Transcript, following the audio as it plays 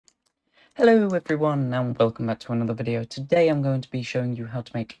Hello everyone and welcome back to another video. Today I'm going to be showing you how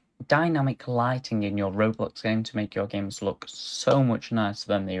to make dynamic lighting in your Roblox game to make your games look so much nicer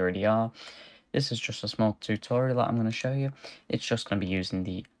than they already are. This is just a small tutorial that I'm going to show you. It's just going to be using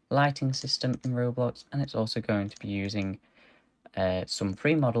the lighting system in Roblox, and it's also going to be using some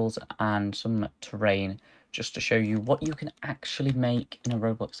free models and some terrain just to show you what you can actually make in a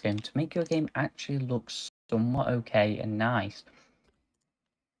Roblox game to make your game actually look somewhat okay and nice.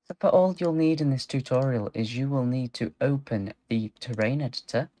 But all you'll need in this tutorial is you will need to open the terrain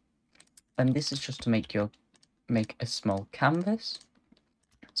editor, and this is just to make a small canvas.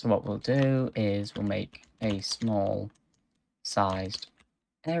 So what we'll do is we'll make a small sized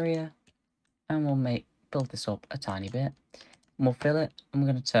area, and we'll build this up a tiny bit, and we'll fill it, and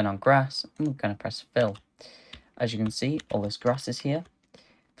we're going to turn on grass, and we're going to press fill. As you can see, all this grass is here.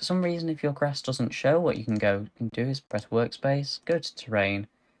 For some reason, if your grass doesn't show, what you can do is press workspace, go to terrain,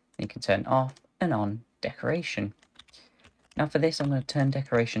 and you can turn off and on decoration. Now for this, I'm going to turn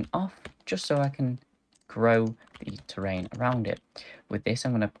decoration off just so I can grow the terrain around it. With this,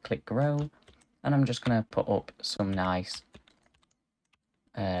 I'm going to click grow, and I'm just going to put up some nice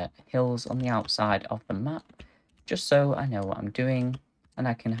hills on the outside of the map, just so I know what I'm doing and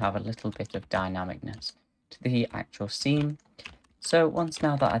I can have a little bit of dynamicness to the actual scene. So once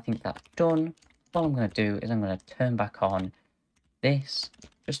now that I think that's done, what I'm going to do is I'm going to turn back on this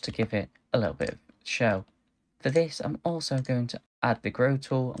just to give it a little bit of show. For this, I'm also going to add the grow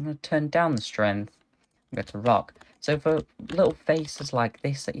tool. I'm going to turn down the strength and go to rock. So for little faces like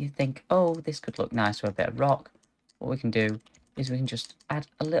this that you think, oh, this could look nice with a bit of rock, what we can do is we can just add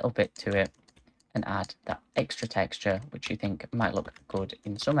a little bit to it and add that extra texture which you think might look good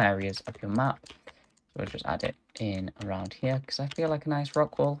in some areas of your map. So we'll just add it in around here because I feel like a nice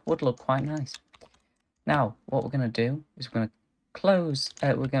rock wall would look quite nice. Now, what we're going to do is we're going to close,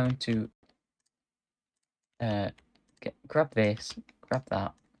 we're going to grab this, grab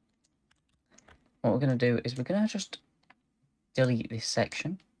that. What we're going to do is we're going to just delete this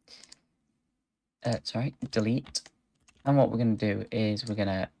section. Delete. And what we're going to do is we're going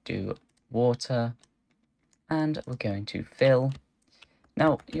to do water, and we're going to fill.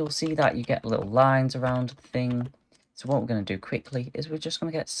 Now, you'll see that you get little lines around the thing. So what we're going to do quickly is we're just going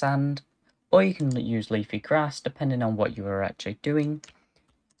to get sand, or you can use leafy grass, depending on what you are actually doing.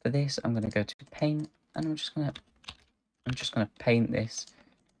 For this, I'm going to go to paint, and I'm just going to paint this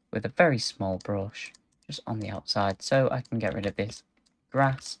with a very small brush, just on the outside, so I can get rid of this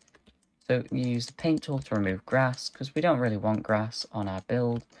grass. So you use the paint tool to remove grass, because we don't really want grass on our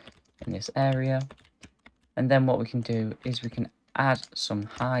build in this area. And then what we can do is we can add some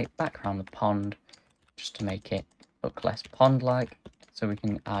height back around the pond, just to make it look less pond-like. So we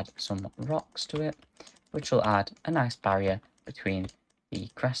can add some rocks to it, which will add a nice barrier between the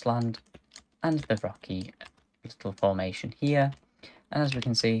grassland and the rocky little formation here. And as we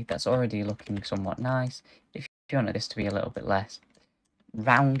can see, that's already looking somewhat nice. If you want this to be a little bit less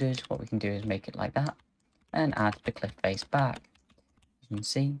rounded, what we can do is make it like that and add the cliff face back. As you can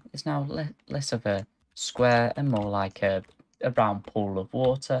see, it's now less of a square and more like a round pool of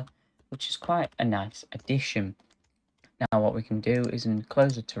water, which is quite a nice addition. Now what we can do is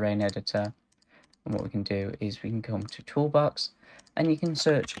close the terrain editor, and what we can do is we can come to toolbox, and you can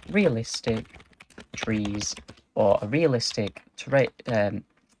search realistic trees or a realistic terrain,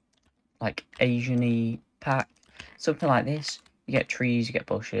 like Asian-y pack, something like this. You get trees, you get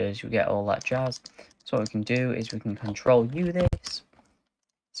bushes, you get all that jazz. So what we can do is we can control U this.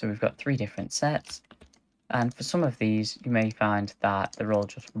 So we've got 3 different sets, and for some of these you may find that they're all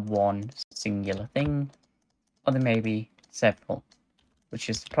just one singular thing, or there may be several, which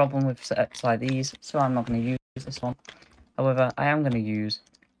is the problem with sets like these. So I'm not going to use this one. However, I am going to use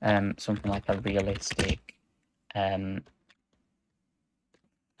something like a realistic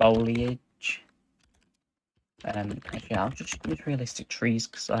foliage. Actually, I'll just use realistic trees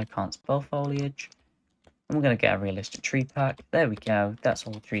because I can't spell foliage. And we're going to get a realistic tree pack. There we go. That's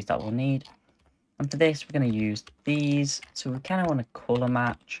all the trees that we'll need. And for this, we're going to use these. So we kind of want to colour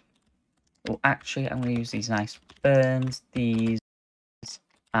match. Well, actually, I'm going to use these nice ferns, these,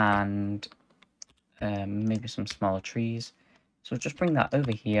 and maybe some smaller trees. So just bring that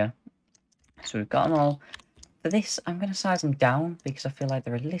over here. So we've got them all. For this, I'm going to size them down because I feel like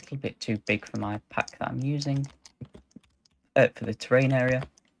they're a little bit too big for my pack that I'm using for the terrain area.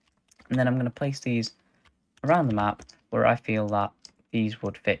 And then I'm going to place these around the map where I feel that these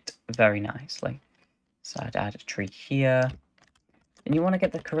would fit very nicely. So I'd add a tree here. And you want to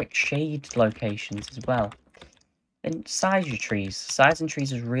get the correct shade locations as well. And size your trees. Sizing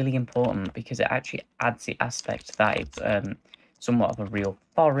trees is really important because it actually adds the aspect that it's somewhat of a real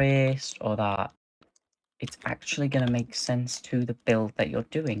forest, or that it's actually going to make sense to the build that you're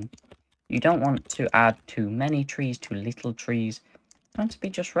doing. You don't want to add too many trees, too little trees. You want it to be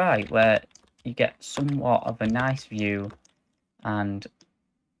just right, where you get somewhat of a nice view, and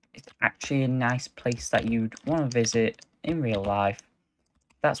it's actually a nice place that you'd want to visit in real life.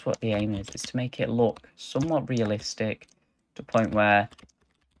 That's what the aim is to make it look somewhat realistic, to the point where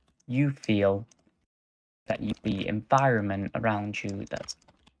you feel that the environment around you that's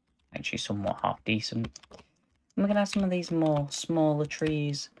actually somewhat half decent. And we're going to have some of these more smaller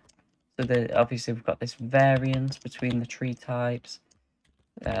trees. So that obviously we've got this variance between the tree types.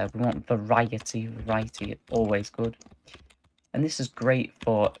 We want variety. Variety is always good. And this is great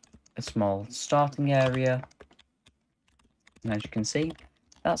for a small starting area. And as you can see,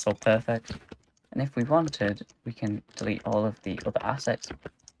 that's all perfect. And if we wanted, we can delete all of the other assets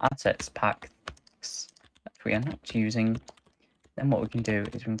packs that we are not using. Then what we can do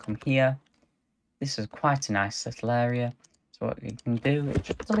is we can come here. This is quite a nice little area. So what we can do is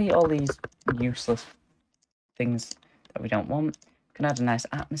just delete all these useless things that we don't want. We can add a nice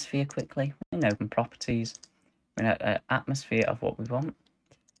atmosphere quickly in open properties. We can add an atmosphere of what we want.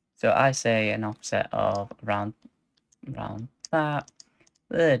 So I say an offset of around that,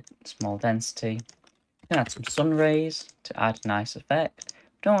 with small density. We can add some sun rays to add a nice effect.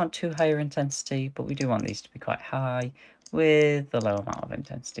 We don't want too higher intensity, but we do want these to be quite high with a low amount of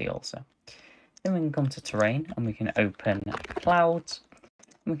intensity also. Then we can come to terrain and we can open clouds.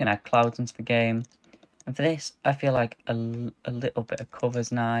 We can add clouds into the game. And for this, I feel like a little bit of cover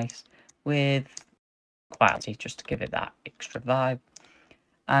is nice with quality, just to give it that extra vibe.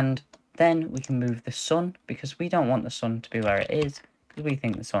 And then we can move the sun, because we don't want the sun to be where it is, because we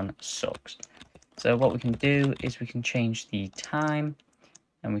think the sun sucks. So what we can do is we can change the time,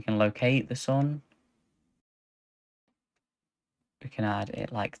 and we can locate the sun. We can add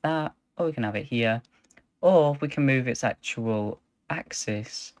it like that, or we can have it here, or we can move its actual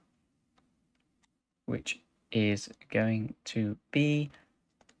axis, which is going to be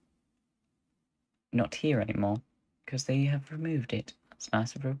not here anymore, because they have removed it. That's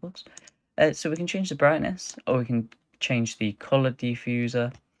nice of Roblox. So we can change the brightness, or we can change the color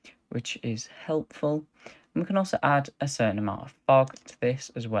diffuser, which is helpful. And we can also add a certain amount of fog to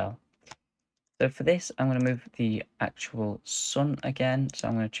this as well. So for this, I'm going to move the actual sun again. So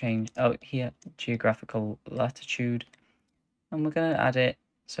I'm going to change, here, geographical latitude. And we're going to add it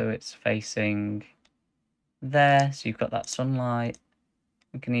so it's facing there. So you've got that sunlight.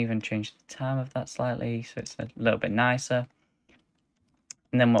 We can even change the time of that slightly so it's a little bit nicer.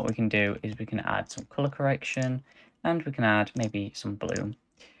 And then what we can do is we can add some color correction, and we can add maybe some bloom.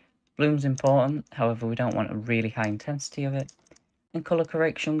 Bloom's important, however we don't want a really high intensity of it. And color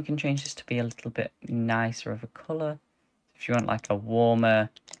correction, we can change this to be a little bit nicer of a color. If you want like a warmer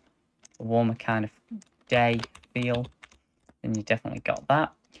kind of day feel, then you definitely got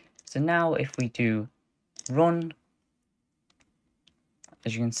that. So now if we do run,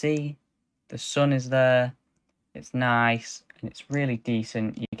 as you can see, the sun is there, it's nice, and it's really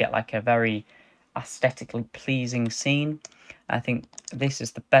decent. You get like a very aesthetically pleasing scene. I think this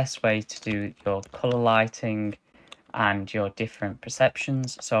is the best way to do your color lighting and your different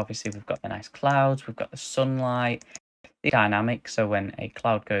perceptions. So obviously we've got the nice clouds, we've got the sunlight, the dynamic. So when a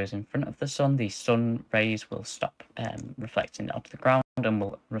cloud goes in front of the sun rays will stop reflecting onto the ground and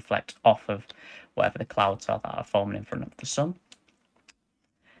will reflect off of whatever the clouds are that are forming in front of the sun.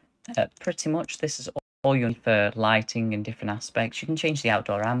 Pretty much this is all you need for lighting and different aspects. You can change the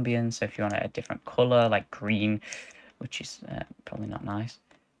outdoor ambience, so if you want a different color like green, which is probably not nice,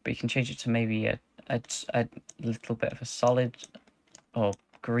 but you can change it to maybe a little bit of a solid or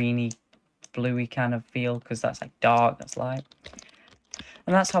greeny bluey kind of feel, because that's like dark, that's light.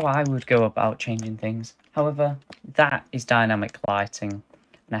 And that's how I would go about changing things. However, that is dynamic lighting,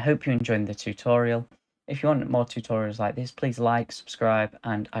 and I hope you enjoyed the tutorial. If you want more tutorials like this, please like, subscribe,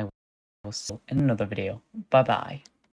 and I will see you in another video. Bye bye.